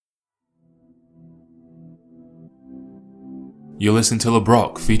You're listening to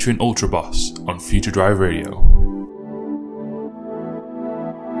LeBrock featuring Ultraboss on Future Drive Radio.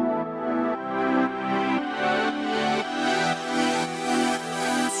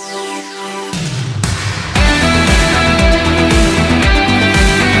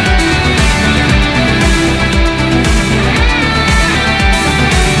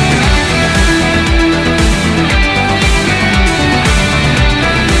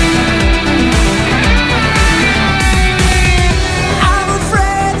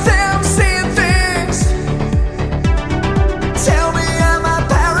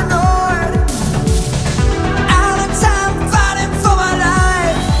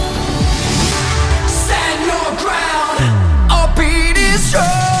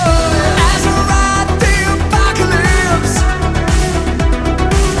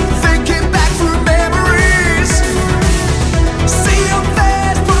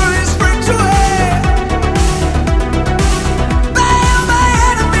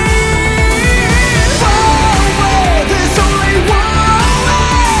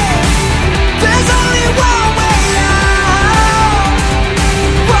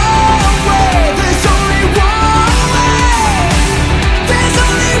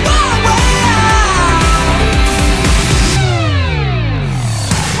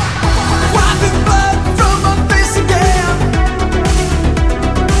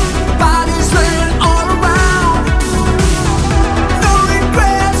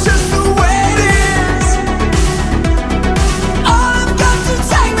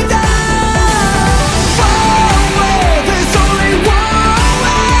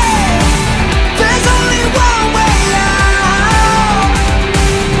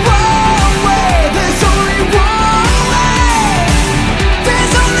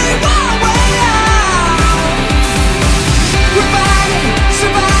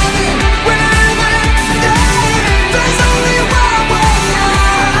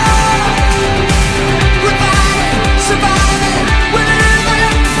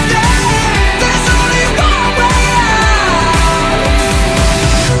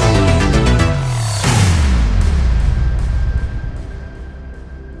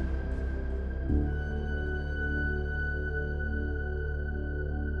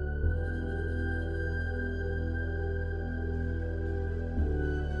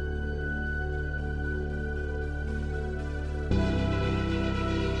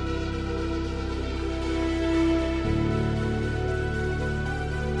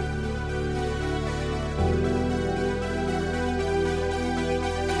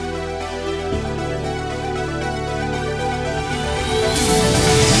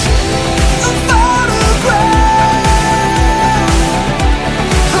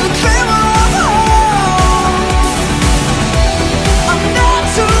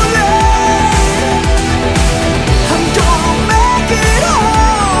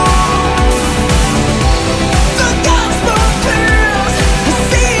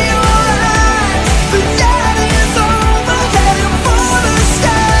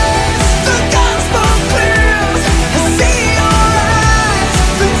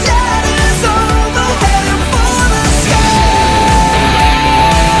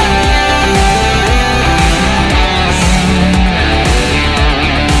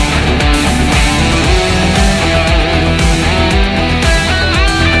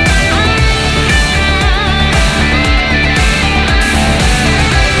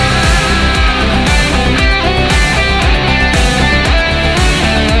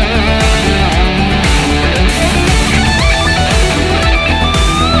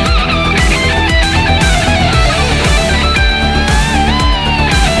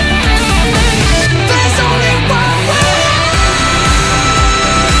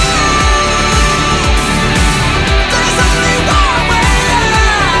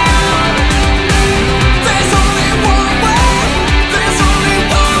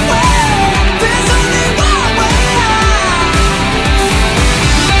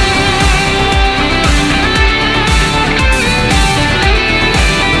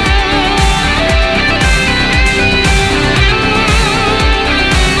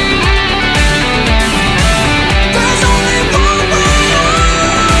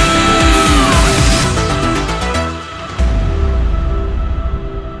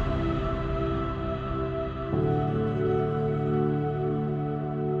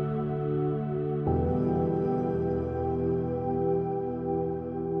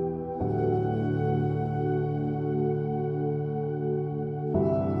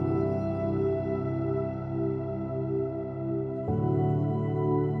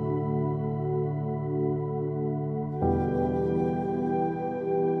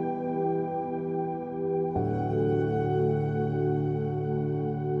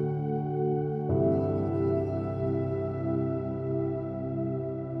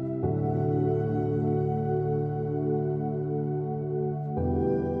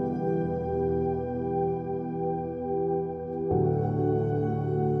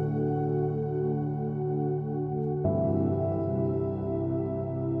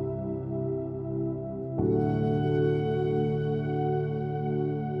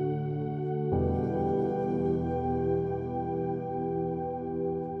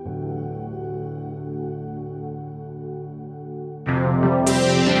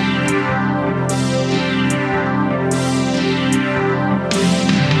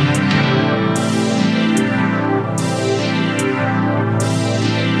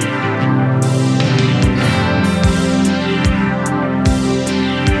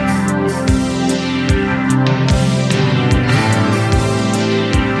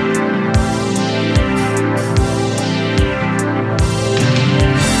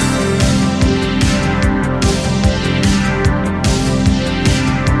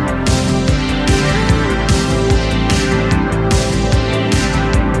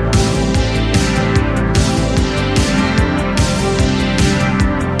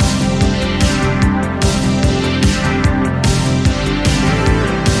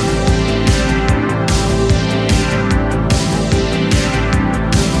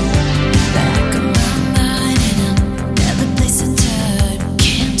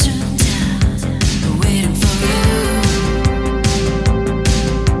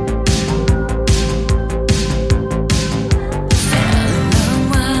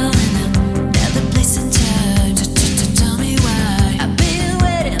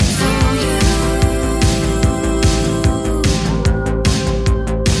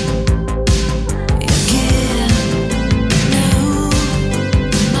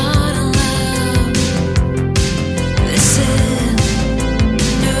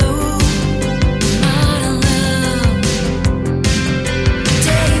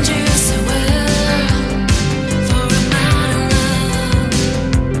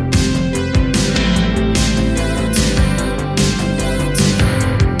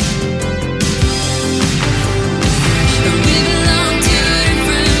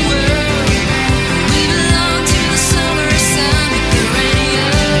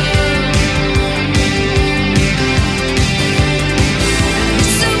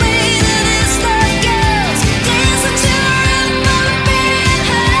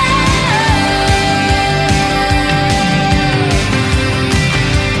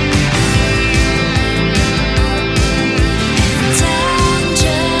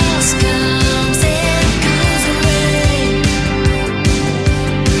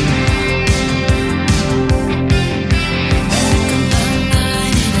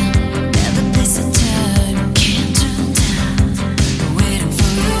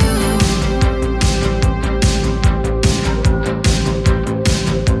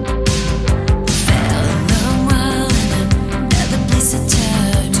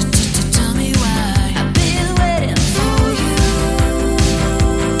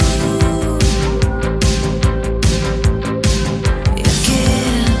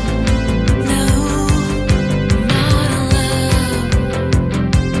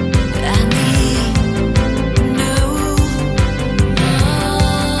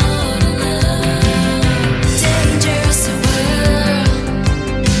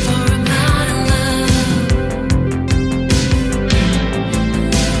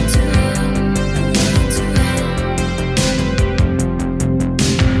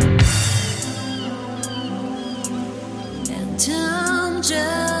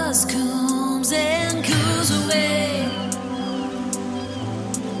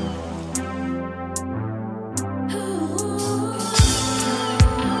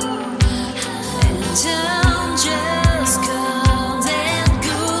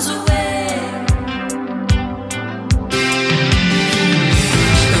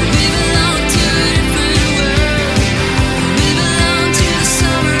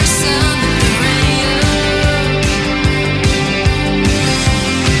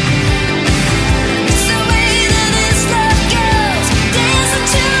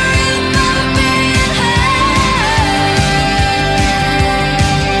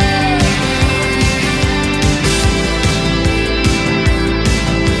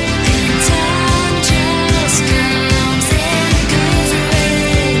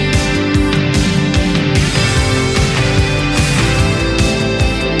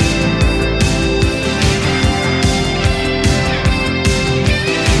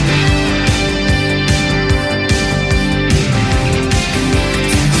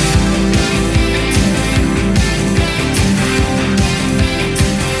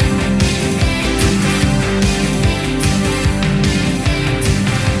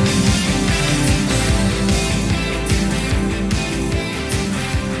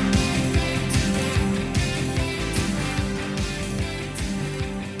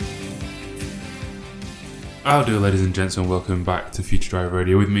 I'll do, ladies and gents, and welcome back to Future Drive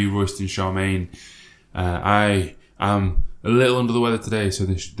Radio with me, Royston Charmaine. I am a little under the weather today, so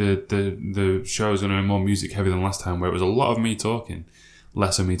the show is going to be more music heavy than last time, where it was a lot of me talking,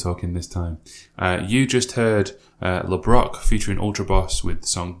 less of me talking this time. You just heard LeBrock featuring Ultraboss with the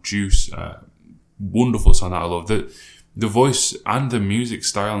song Juice. Wonderful song that I love. The voice and the music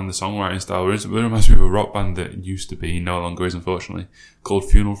style and the songwriting style reminds me of a rock band that used to be, no longer is unfortunately, called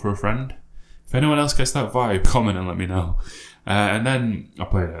Funeral for a Friend. If anyone else gets that vibe, comment and let me know. And then I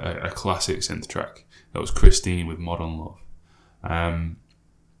played a classic synth track. That was Christine with Modern Love.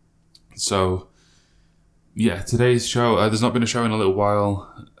 So, yeah, today's show, there's not been a show in a little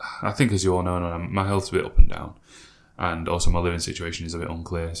while. I think, as you all know, my health's a bit up and down. And also my living situation is a bit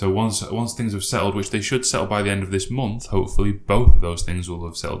unclear. So once things have settled, which they should settle by the end of this month, hopefully both of those things will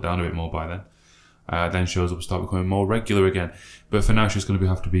have settled down a bit more by then. Then shows will start becoming more regular again. But for now, it's just going to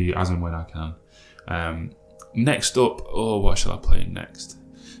have to be as and when I can. Next up, what shall I play next?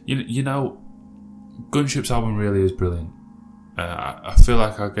 You know, Gunship's album really is brilliant. I feel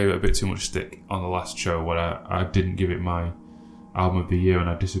like I gave it a bit too much stick on the last show when I didn't give it my album of the year, and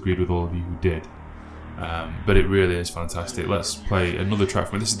I disagreed with all of you who did. But it really is fantastic. Let's play another track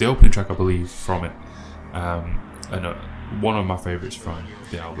from it. This is the opening track, I believe, from it. And one of my favourites from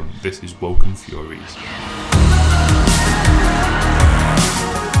the album. This is Woken Furies.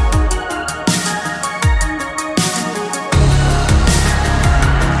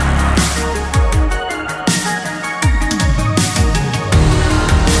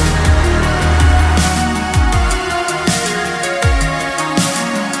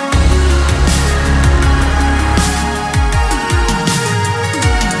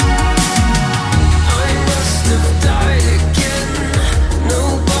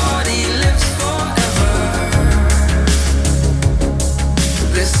 Nobody lives forever.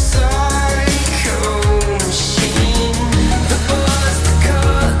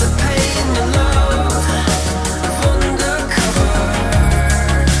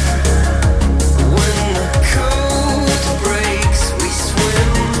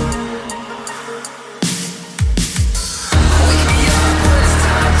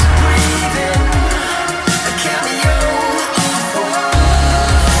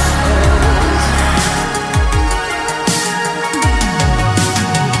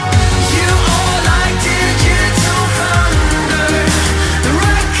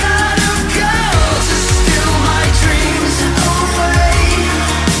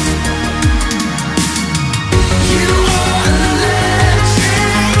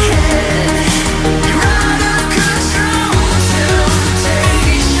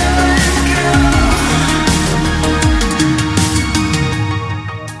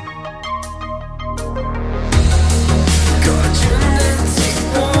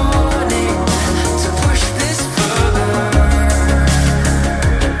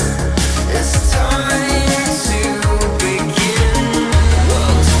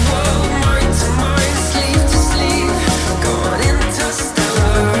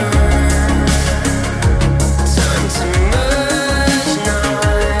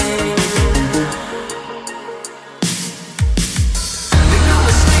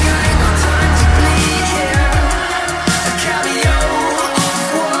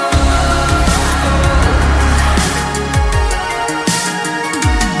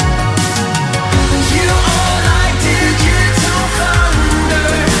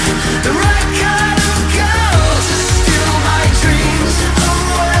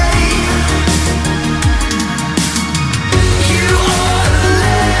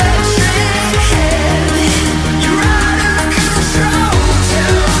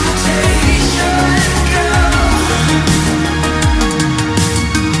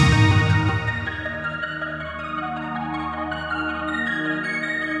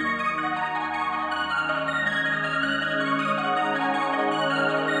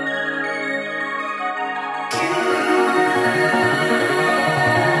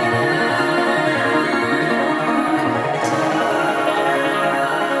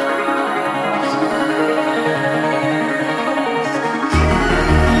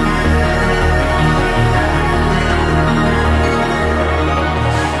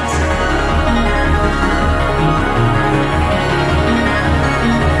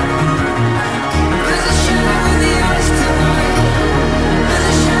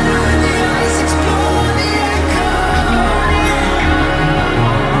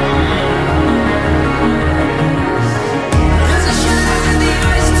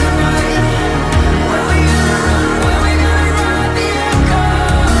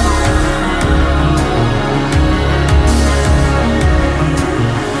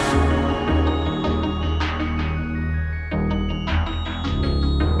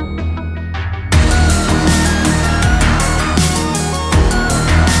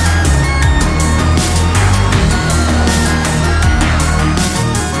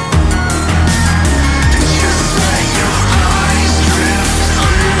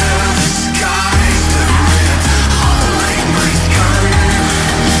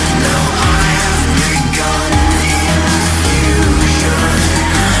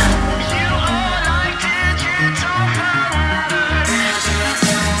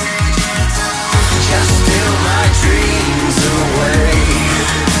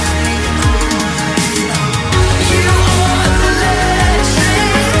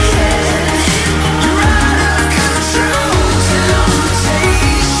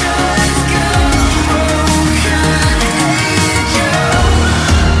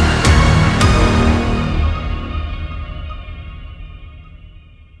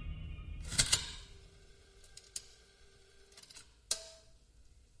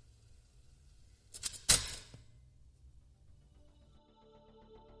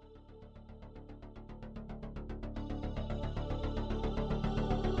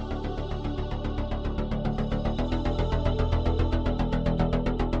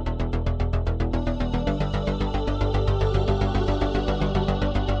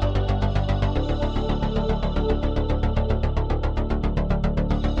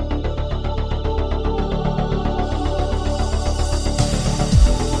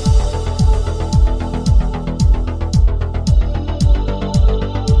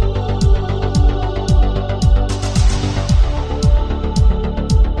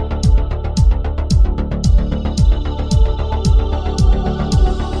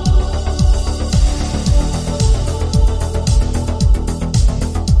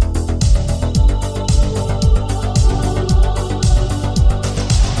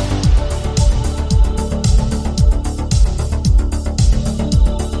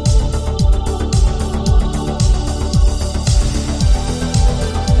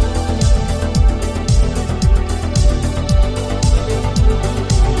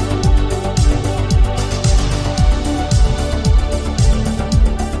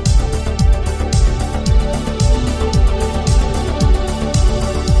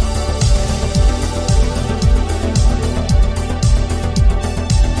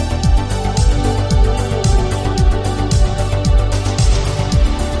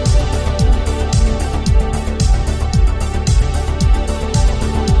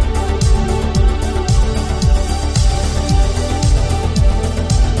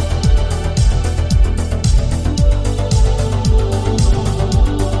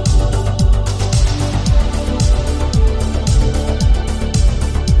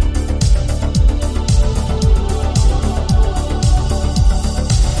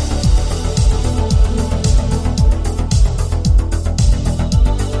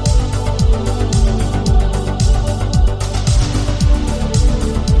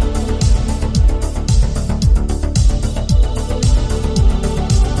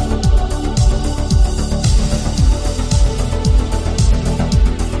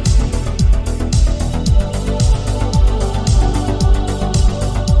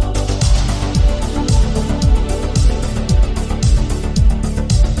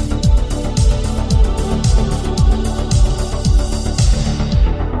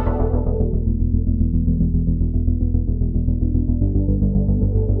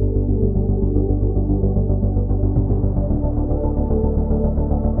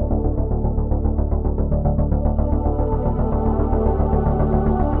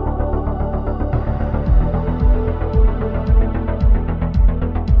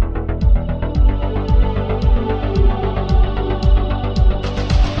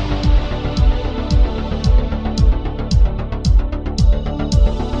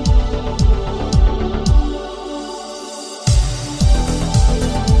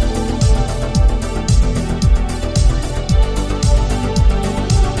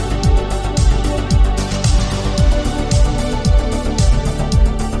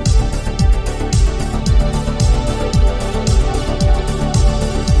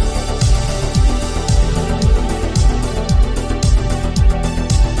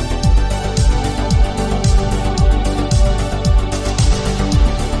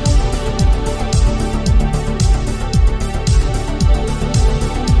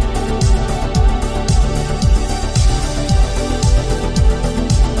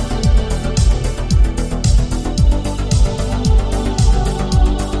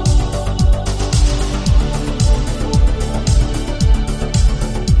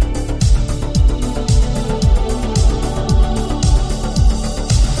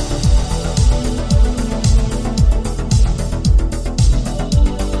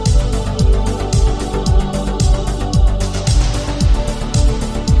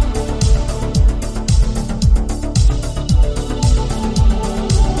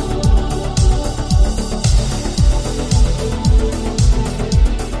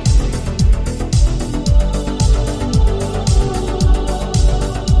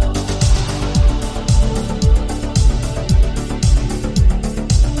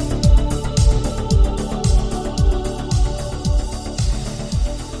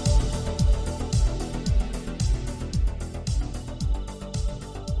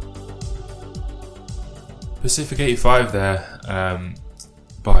 Pacific 85 there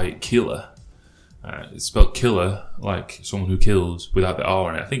by Killer. It's spelled killer, like someone who kills without the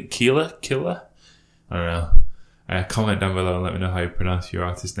R on it. I think killer? I don't know. Comment down below and let me know how you pronounce your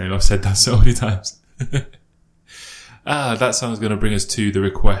artist name. I've said that so many times. That song's going to bring us to the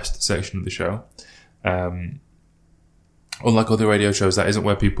request section of the show. Unlike other radio shows, that isn't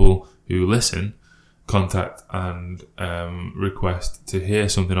where people who listen contact and request to hear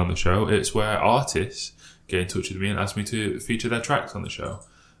something on the show. It's where artists get in touch with me and ask me to feature their tracks on the show.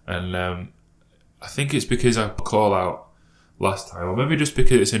 And I think it's because I call out last time, or maybe just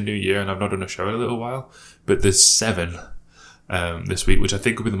because it's a new year and I've not done a show in a little while, but there's 7 this week, which I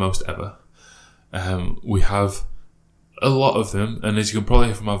think will be the most ever. We have a lot of them, and as you can probably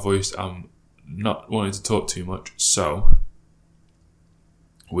hear from my voice, I'm not wanting to talk too much, so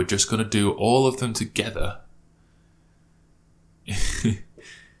we're just going to do all of them together.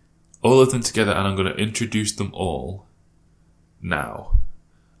 All of them together, and I'm going to introduce them all now,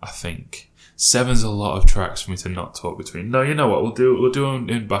 I think. 7's a lot of tracks for me to not talk between. No, you know what? We'll do them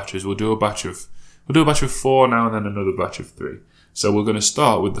in batches. We'll do a batch of 4 now, and then another batch of 3. So we're going to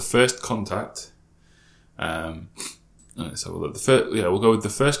start with the First Contact. Let's have a look. We'll go with the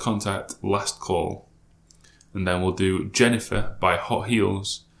First Contact, Last Call, and then we'll do Jennifer by Hot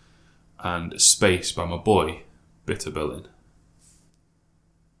Heels and Space by my boy Bitter Berlin.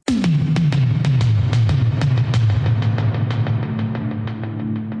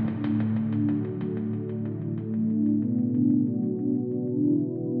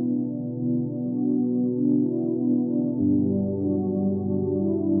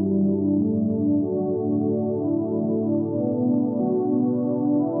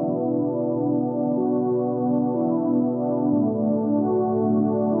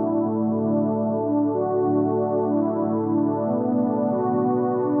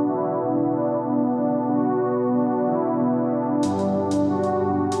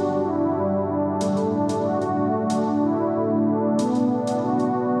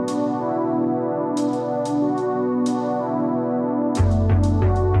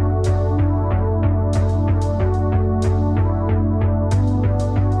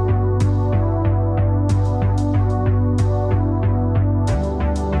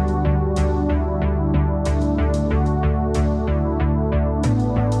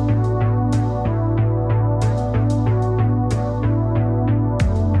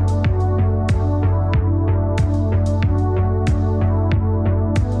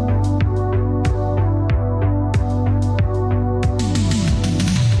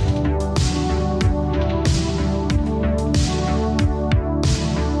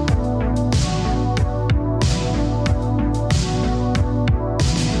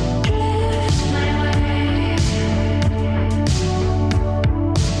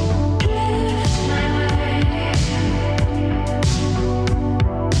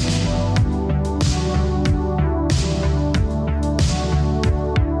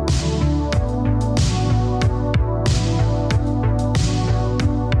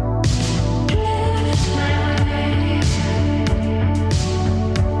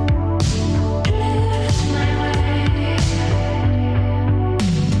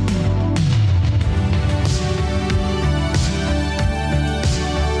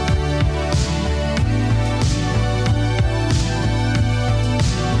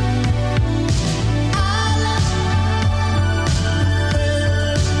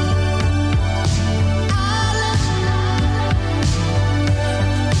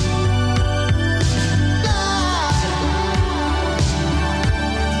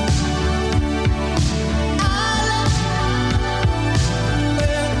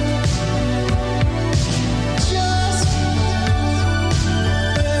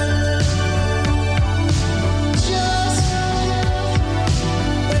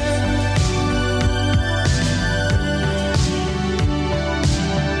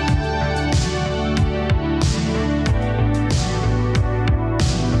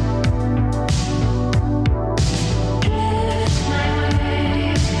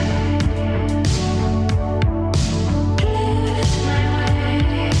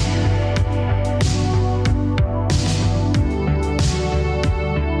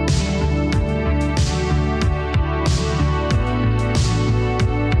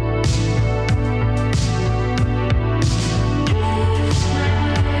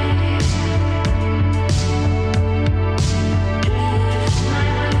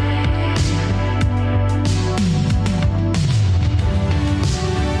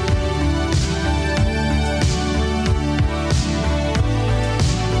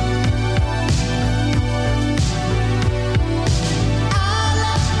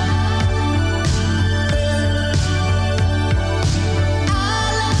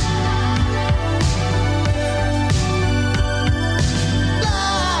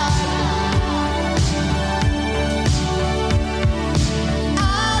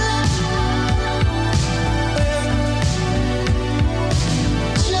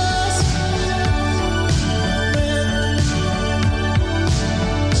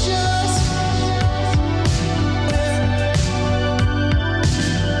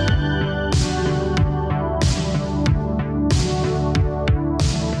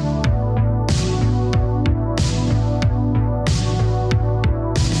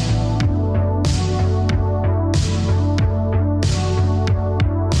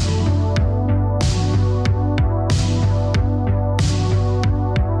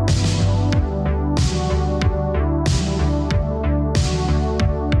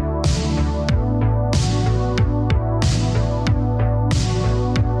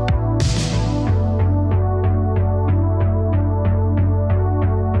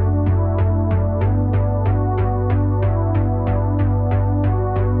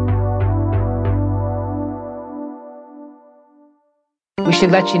 We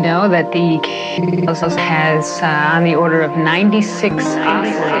should let you know that the has on the order of 96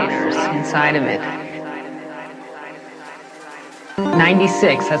 oscillators inside of it.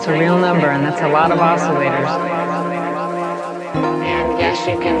 96, that's a real number, and that's a lot of oscillators. And yes,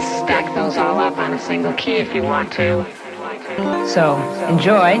 you can stack those all up on a single key if you want to. So,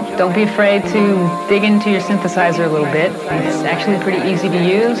 enjoy. Don't be afraid to dig into your synthesizer a little bit. It's actually pretty easy to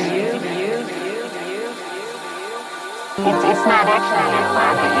use. It's not actually a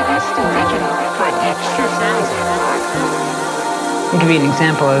bother. You can still make it put extra sounds in. I'll give you an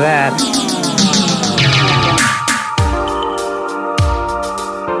example of that.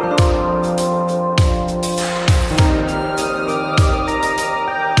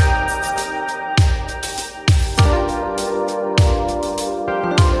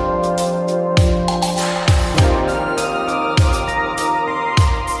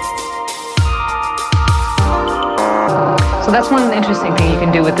 So that's one interesting thing you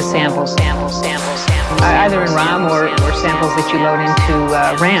can do with the samples. Either in ROM or samples that you load into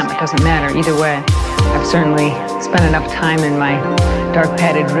RAM. It doesn't matter, either way. I've certainly spent enough time in my dark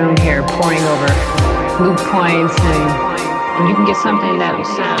padded room here poring over loop points, and you can get something that will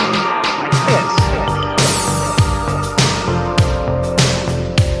sound like this.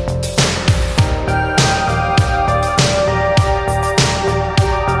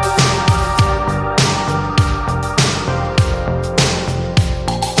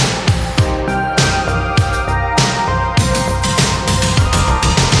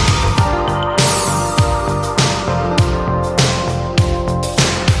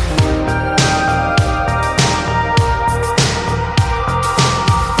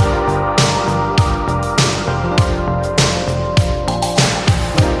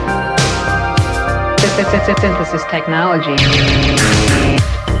 It's synthesis technology.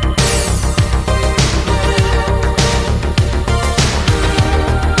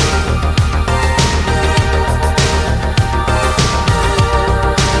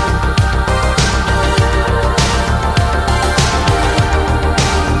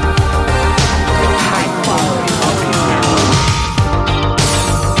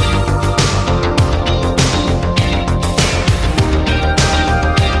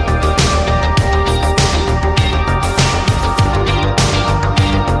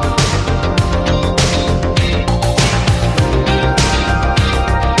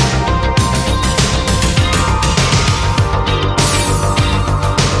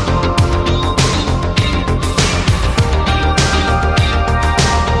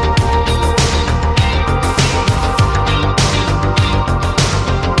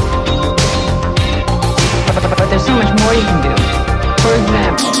 There's so much more you can do. For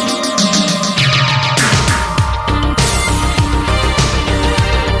example,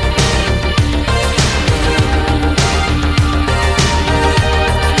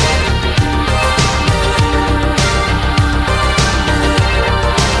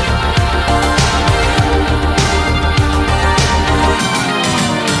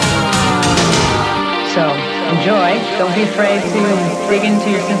 so enjoy. Don't be afraid to dig into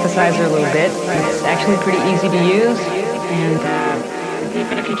your synthesizer a little bit. It's actually pretty easy to use. And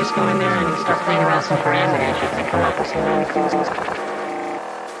even if you just go in there and start playing around some parameters, you can come up with some new things.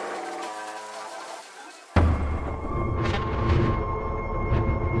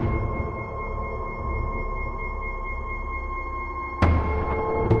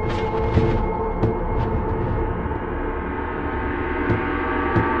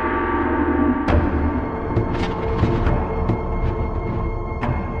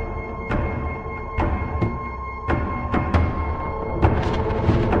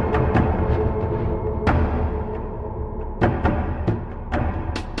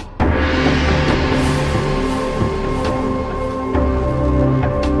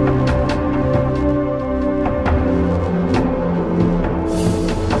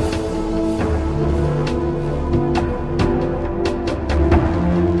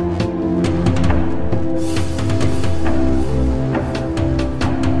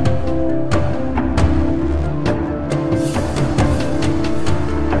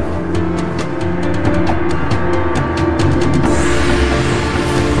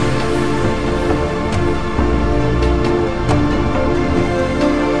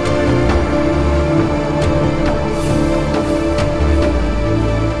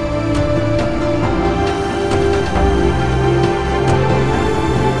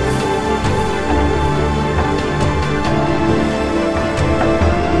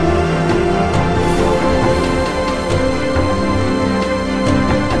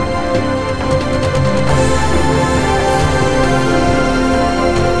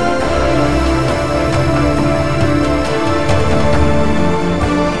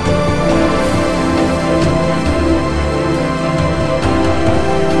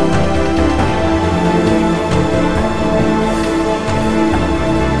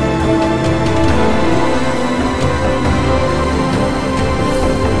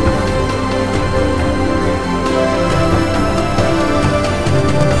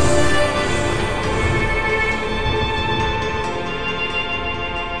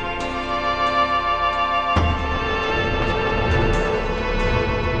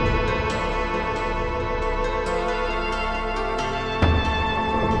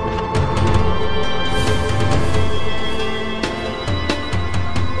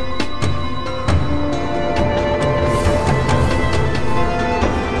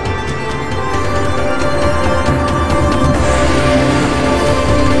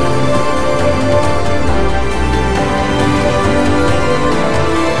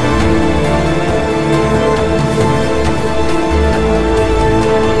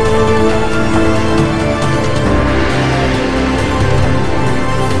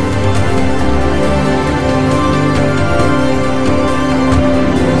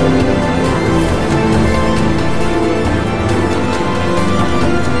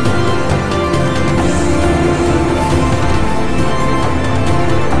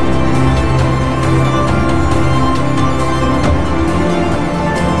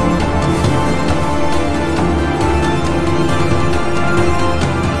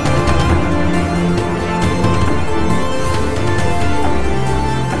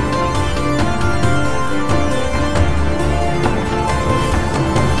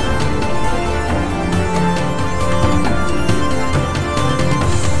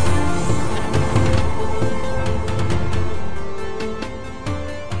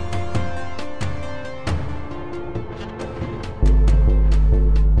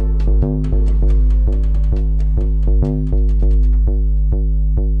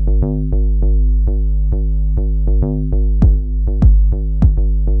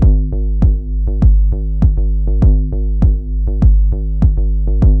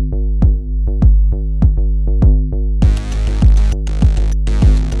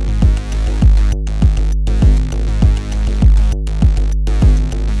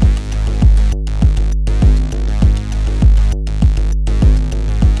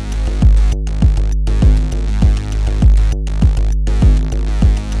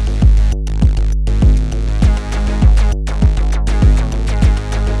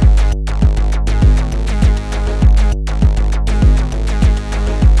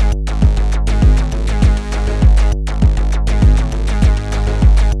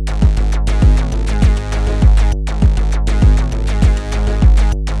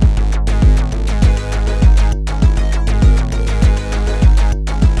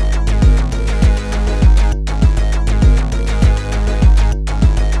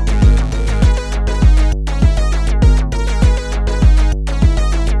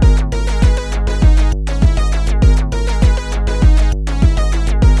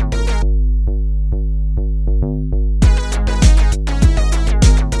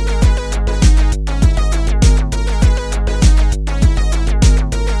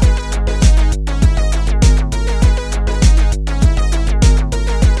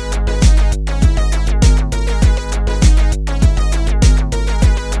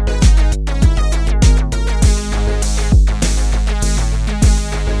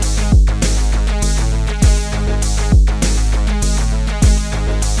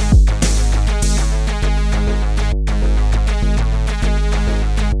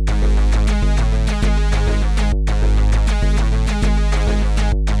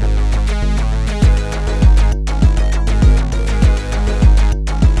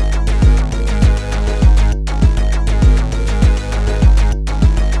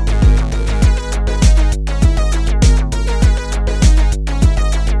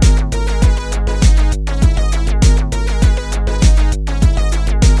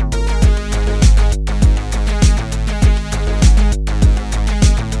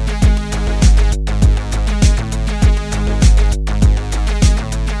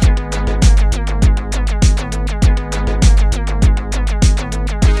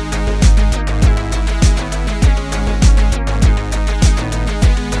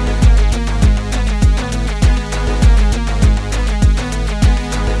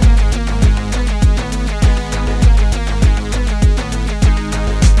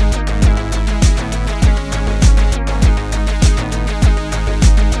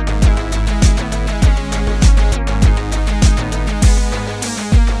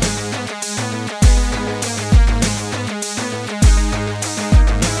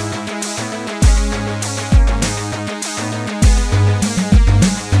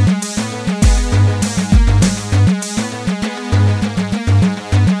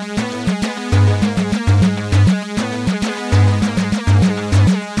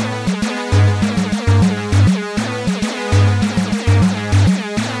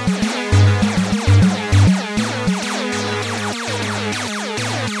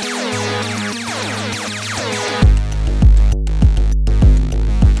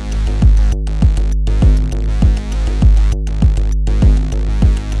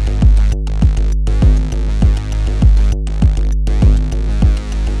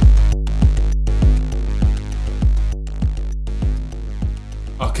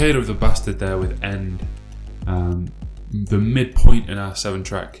 Cicada of the Bastard there with End. The midpoint in our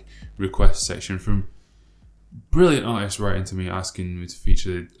 7-track request section from brilliant artists writing to me asking me to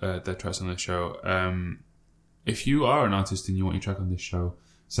feature their tracks on the show. If you are an artist and you want your track on this show,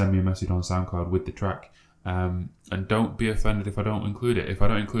 send me a message on SoundCloud with the track. And don't be offended if I don't include it. If I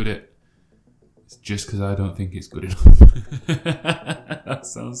don't include it, it's just because I don't think it's good enough. That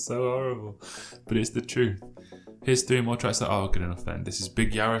sounds so horrible, but it's the truth. Here's 3 more tracks that are good enough then. This is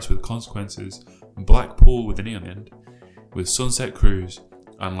Big Yaris with Consequences, Blackpool with an E on the end, with Sunset Cruise,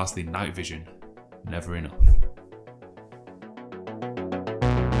 and lastly Night Vision, Never Enough.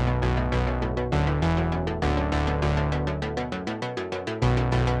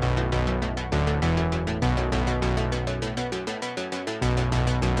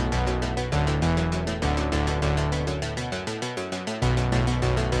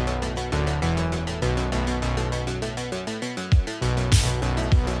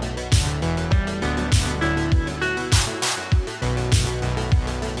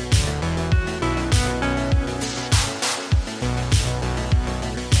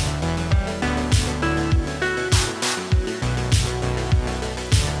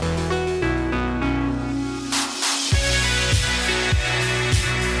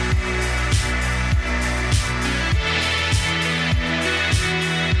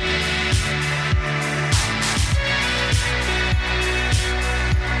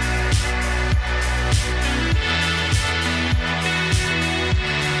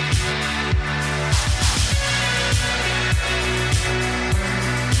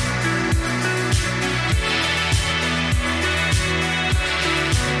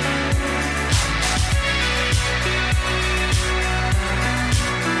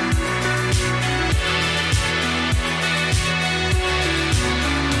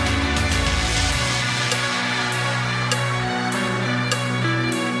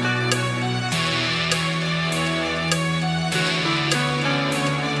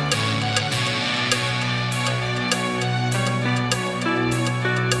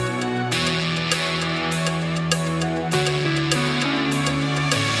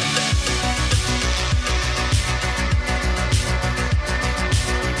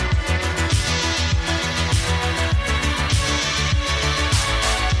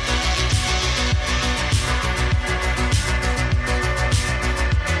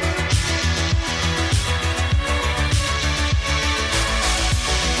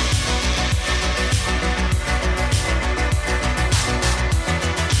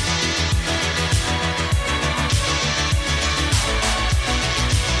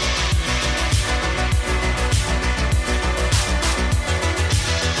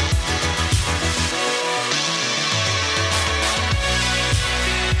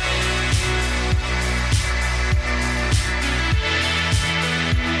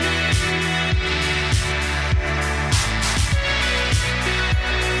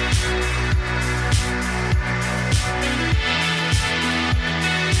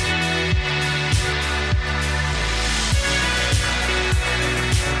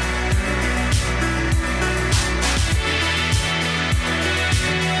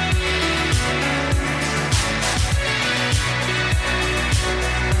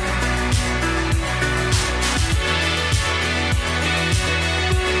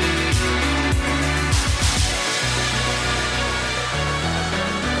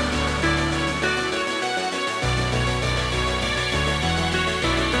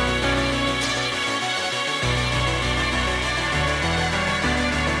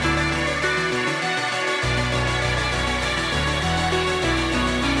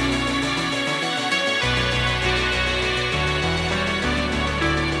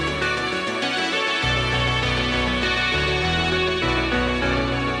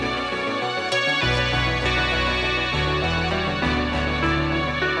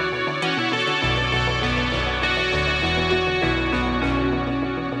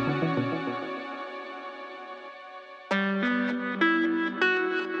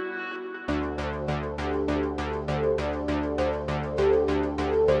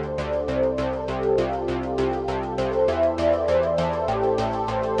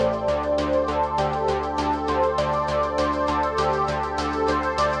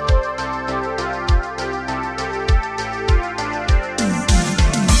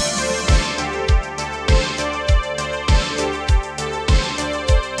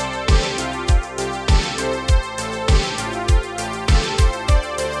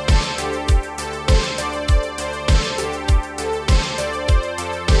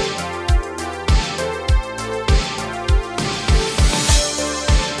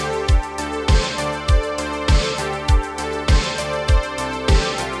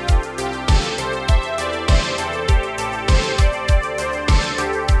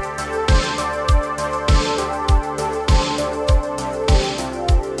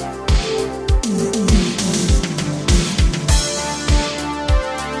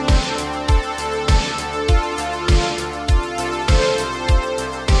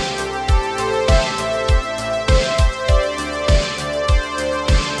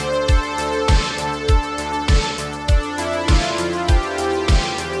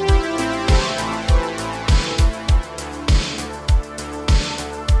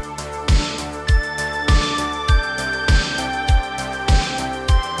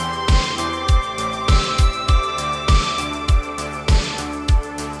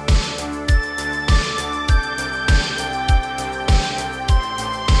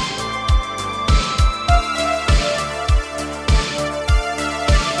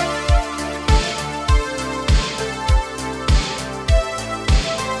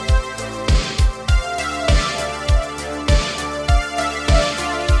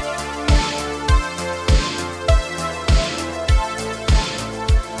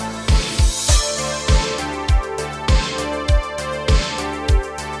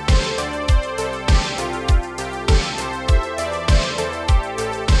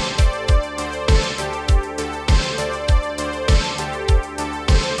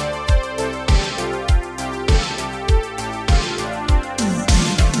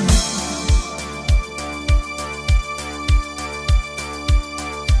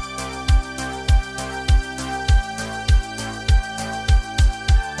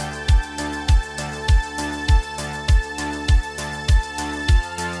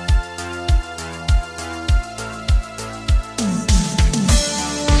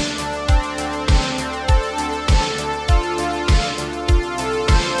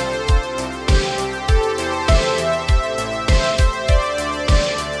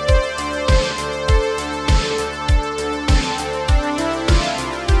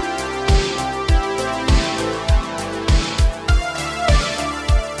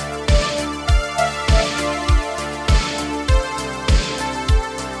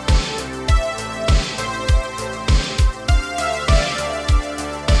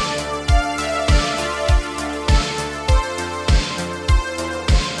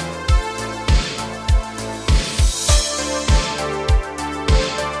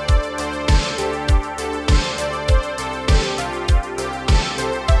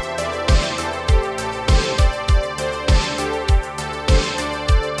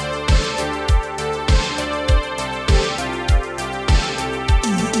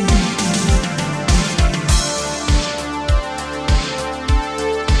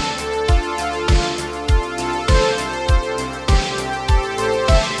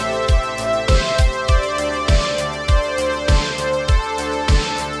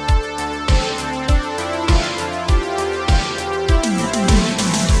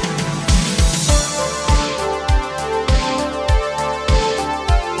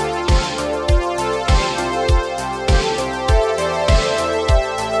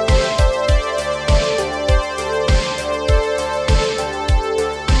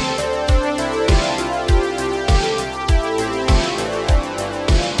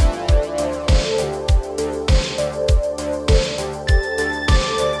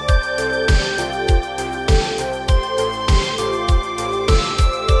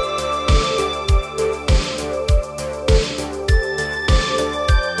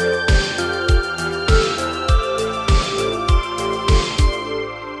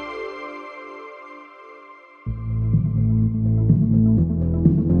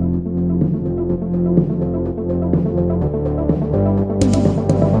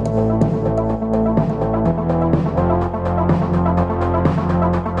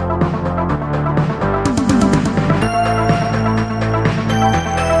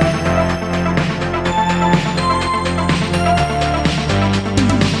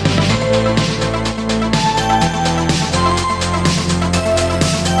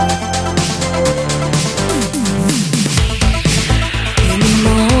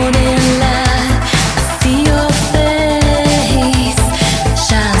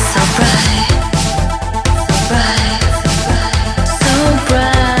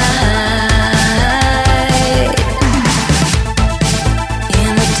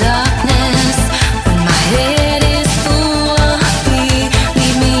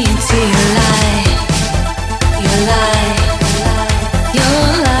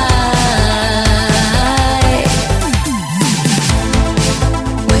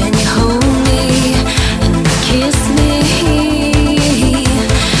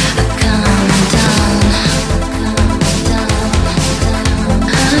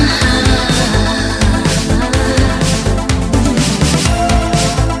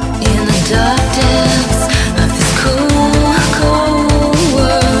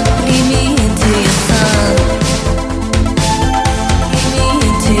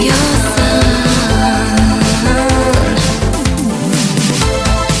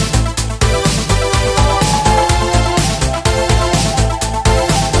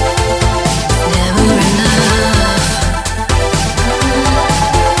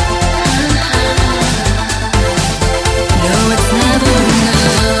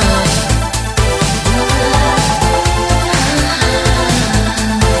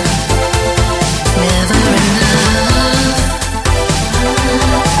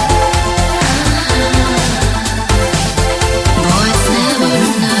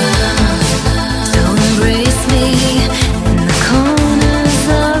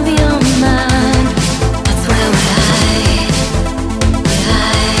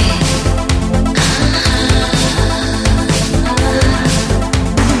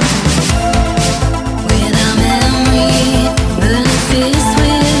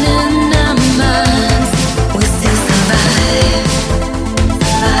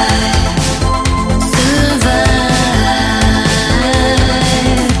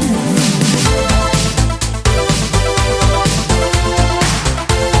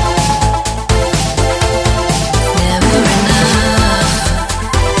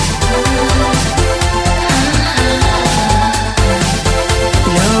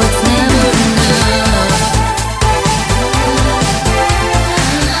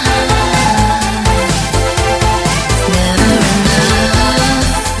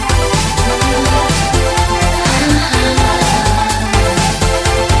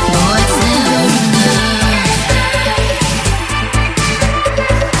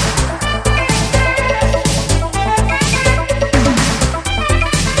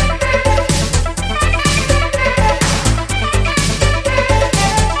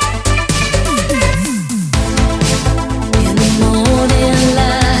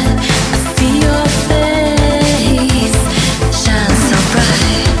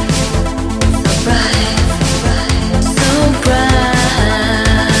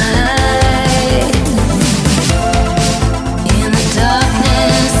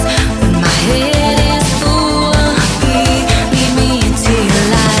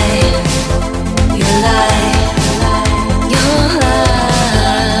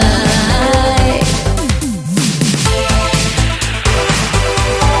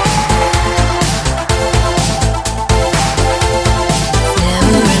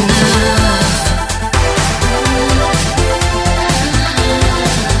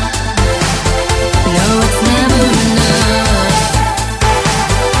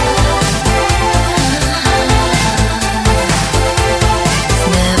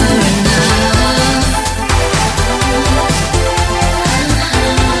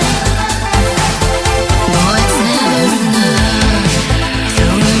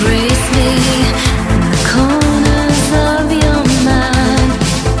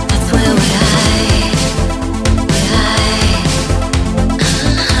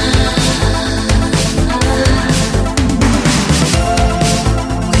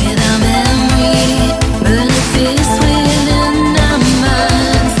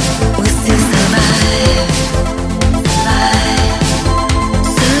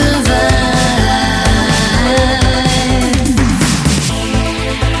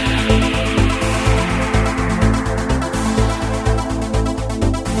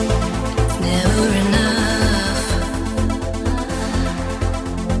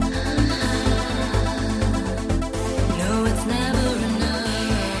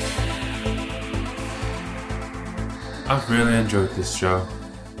 I've really enjoyed this show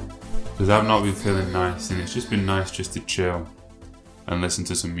because I've not been feeling nice, and it's just been nice just to chill and listen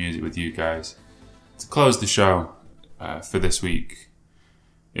to some music with you guys. To close the show for this week,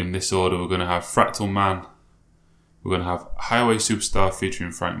 in this order, we're going to have Fractal Man, we're going to have Highway Superstar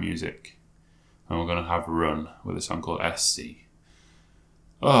featuring Frank Music, and we're going to have Run with a song called SC.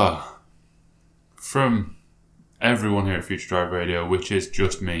 From everyone here at Future Drive Radio, which is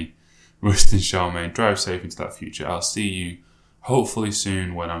just me, Rustin Charmaine, drive safe into that future. I'll see you hopefully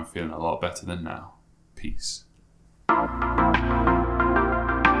soon when I'm feeling a lot better than now. Peace.